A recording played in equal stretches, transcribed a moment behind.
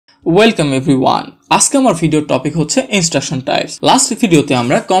Welcome everyone. আজকে আমার ভিডিওর টপিক হচ্ছে ইনস্ট্রাকশন টাইপস। লাস্ট ভিডিওতে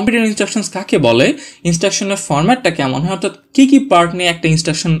আমরা কম্পিউটার ইনস্ট্রাকশনস কাকে বলে, ইনস্ট্রাকশনের ফরম্যাটটা কেমন হয়, অর্থাৎ কি কি পার্ট নিয়ে একটা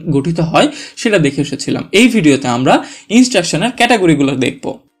ইনস্ট্রাকশন গঠিত হয় সেটা দেখে এসেছিলাম। এই ভিডিওতে আমরা ইনস্ট্রাকশনের ক্যাটাগরিগুলো দেখব।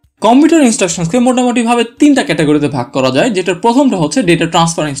 কম্পিউটার ইনস্ট্রাকশনসকে মোটামুটি ভাবে তিনটা ক্যাটাগরিতে ভাগ করা যায়, যেটার প্রথমটা হচ্ছে data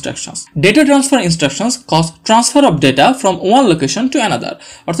transfer instructions. Data transfer instructions cause transfer of data from one location to another.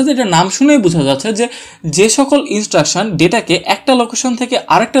 অর্থাৎ এটা নাম শুনেই বোঝা যাচ্ছে যে সকল ইনস্ট্রাকশন ডেটাকে একটা লোকেশন থেকে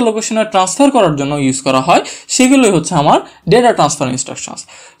আরেকটা লোকেশনে ট্রান্সফার করার জন্য ইউজ করা হয় সেগুলোই হচ্ছে আমার ডেটা ট্রান্সফার ইনস্ট্রাকশনস।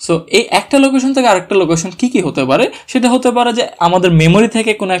 সো এই একটা লোকেশন থেকে আরেকটা লোকেশন কি কি হতে পারে, সেটা হতে পারে যে আমাদের মেমোরি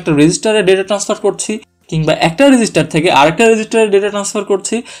থেকে কোনো একটা রেজিস্টারে ডেটা ট্রান্সফার করছি, কিংবা একটা রেজিস্টার থেকে আরেকটা রেজিস্টারে ডেটা ট্রান্সফার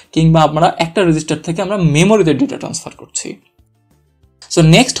করছি, কিংবা আমরা একটা রেজিস্টার থেকে আমরা মেমোরিতে ডেটা ট্রান্সফার করছি। সো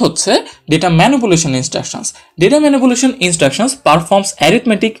নেক্সট হচ্ছে data manipulation instructions. Data manipulation instructions performs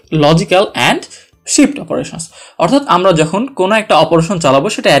arithmetic, logical and shift operations. অর্থাৎ আমরা যখন কোনো একটা অপারেশন চালাবো,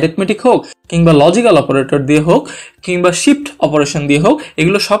 সেটা অ্যারিথমেটিক হোক কিংবা লজিক্যাল অপারেটর দিয়ে হোক কিংবা শিফট অপারেশন দিয়ে হোক,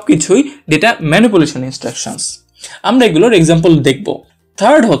 এগুলো সবকিছুই ডেটা ম্যানিপুলেশন ইনস্ট্রাকশনস। আমরা এগুলোর এক্সাম্পল দেখব।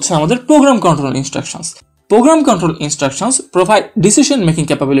 থার্ড হচ্ছে আমাদের programme control instructions. Program control instructions provide decision-making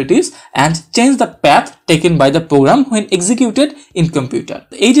capabilities and change the path taken by the program when executed in computer.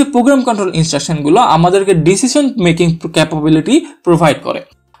 এই যে program control instruction গুলো আমাদেরকে decision making capability provide করে।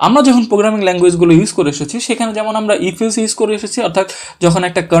 আমরা যখন প্রোগ্রামিং ল্যাঙ্গুয়েজ গুলো ইউজ করে এসেছি, সেখানে যেমন আমরা ইফ এলস ইউজ করে এসেছি, অর্থাৎ যখন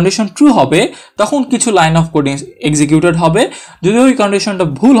একটা কন্ডিশন ট্রু হবে তখন কিছু লাইন অফ কোড এক্সিকিউটেড হবে, যদি ওই কন্ডিশনটা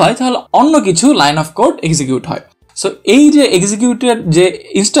ভুল হয় তাহলে অন্য কিছু লাইন অফ কোড এক্সিকিউট হয়। সো এই যে এক্সিকিউটেড যে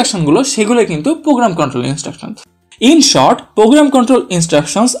ইনস্ট্রাকশনগুলো, সেগুলো কিন্তু programme control instruction. In short, programme control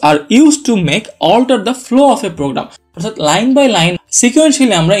instructions R use to make alter the flow of A programme. অর্থাৎ লাইন বাই লাইন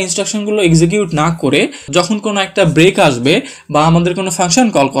সিকোয়েন্সিয়ালি আমরা ইনস্ট্রাকশনগুলো এক্সিকিউট না করে যখন কোনো একটা ব্রেক আসবে বা আমাদের কোনো ফাংশন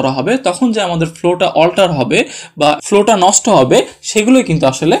কল করা হবে, তখন যে আমাদের ফ্লোটা অল্টার হবে বা ফ্লোটা নষ্ট হবে, সেগুলোই কিন্তু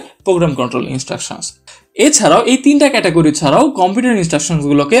আসলে প্রোগ্রাম কন্ট্রোল ইনস্ট্রাকশনস। এছাড়াও এই তিনটা ক্যাটাগরি ছাড়াও কম্পিউটার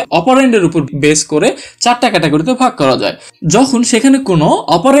ইনস্ট্রাকশনসগুলোকে অপারেন্ডের উপর বেস করে চারটা ক্যাটাগরিতে ভাগ করা যায়। যখন সেখানে কোনো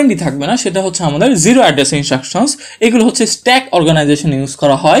অপারেন্ডই থাকবে না, সেটা হচ্ছে আমাদের জিরো অ্যাড্রেস ইনস্ট্রাকশনস। এগুলো হচ্ছে স্ট্যাক অর্গানাইজেশন ইউজ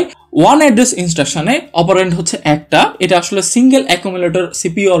করা হয়। ওয়ান অ্যাড্রেস ইনস্ট্রাকশনে অপারেন্ড হচ্ছে একটা, এটা আসলে single accumulator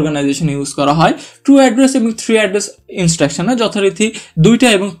CPU organisation use করা হয়। টু অ্যাড্রেস এবং থ্রি অ্যাড্রেস ইনস্ট্রাকশনে যথারীতি দুইটা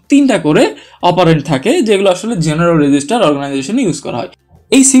এবং তিনটা করে অপারেন্ড থাকে, যেগুলো আসলে জেনারেল রেজিস্টার অর্গানাইজেশনে ইউজ করা হয়।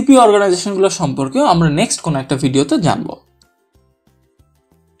 এই সিপিইউ অর্গানাইজেশনগুলো সম্পর্কেও আমরা নেক্সট কোনো একটা ভিডিওতে জানবো।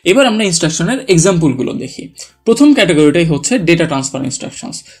 এবার আমরা ইনস্ট্রাকশনের এক্সাম্পলগুলো দেখি। প্রথম ক্যাটাগরিটাই হচ্ছে ডেটা ট্রান্সফার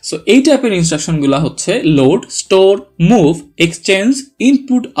ইনস্ট্রাকশনস। সো এই টাইপের ইনস্ট্রাকশনগুলো হচ্ছে load, store, move, exchange,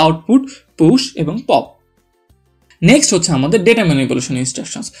 input, output, push এবং পপ। নেক্সট হচ্ছে আমাদের ডেটা ম্যানিপুলেশন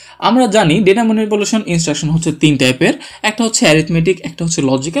ইনস্ট্রাকশনস। আমরা জানি ডেটা ম্যানিপুলেশন ইনস্ট্রাকশন হচ্ছে তিন টাইপের, একটা হচ্ছে অ্যারিথমেটিক, একটা হচ্ছে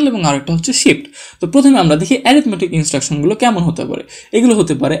লজিক্যাল এবং আরেকটা হচ্ছে শিফট। তো প্রথমে আমরা দেখি অ্যারিথমেটিক ইনস্ট্রাকশনগুলো কেমন হতে পারে। এগুলো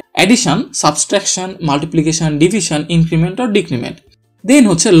হতে পারে addition, subtraction, multiplication, division, increment or decrement. দেন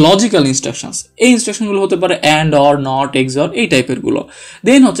হচ্ছে লজিক্যাল ইনস্ট্রাকশনস। এই ইনস্ট্রাকশনগুলো হতে পারে অ্যান্ড, অর, নট, এক্সঅর, এই টাইপের গুলো।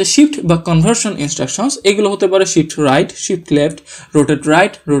 দেন হচ্ছে শিফট বা কনভার্সন ইনস্ট্রাকশনস। এগুলো হতে পারে shift right, shift left, rotate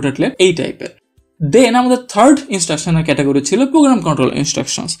right, rotate left, এই টাইপের। দেন আমাদের থার্ড ইনস্ট্রাকশনের ক্যাটাগরি ছিল প্রোগ্রাম কন্ট্রোল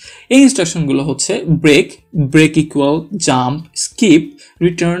ইনস্ট্রাকশনস। এই ইনস্ট্রাকশনগুলো হচ্ছে break, break equal, jump, skip,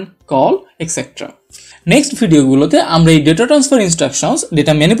 return, call, etcetera. Next ভিডিওগুলোতে আমরা এই data transfer instructions,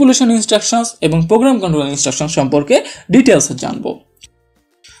 data manipulation instructions এবং প্রোগ্রাম কন্ট্রোল ইনস্ট্রাকশন সম্পর্কে ডিটেলসে জানবো।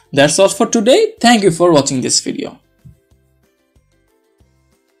 That's all for today. Thank you for watching this video.